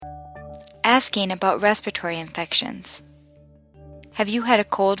asking about respiratory infections. Have you had a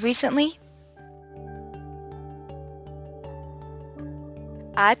cold recently?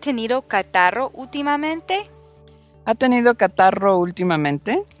 ¿Ha tenido catarro últimamente? ¿Ha tenido catarro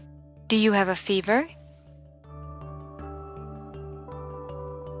últimamente? Do you have a fever?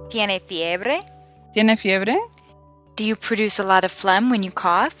 ¿Tiene fiebre? ¿Tiene fiebre? Do you produce a lot of phlegm when you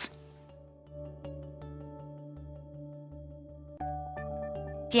cough?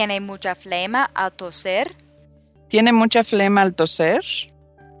 ¿Tiene mucha flema al toser? ¿Tiene mucha flema al toser?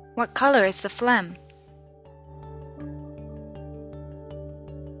 What color is the phlegm?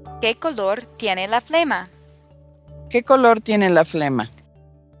 ¿Qué color tiene la flema? ¿Qué color tiene la flema?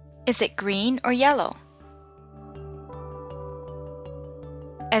 Is it green or yellow?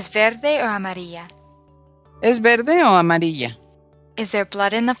 ¿Es verde o amarilla? ¿Es verde o amarilla? Is there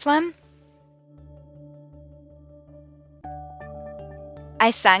blood in the phlegm?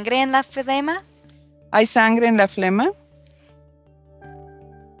 ¿Hay sangre en la flema? ¿Hay sangre en la flema?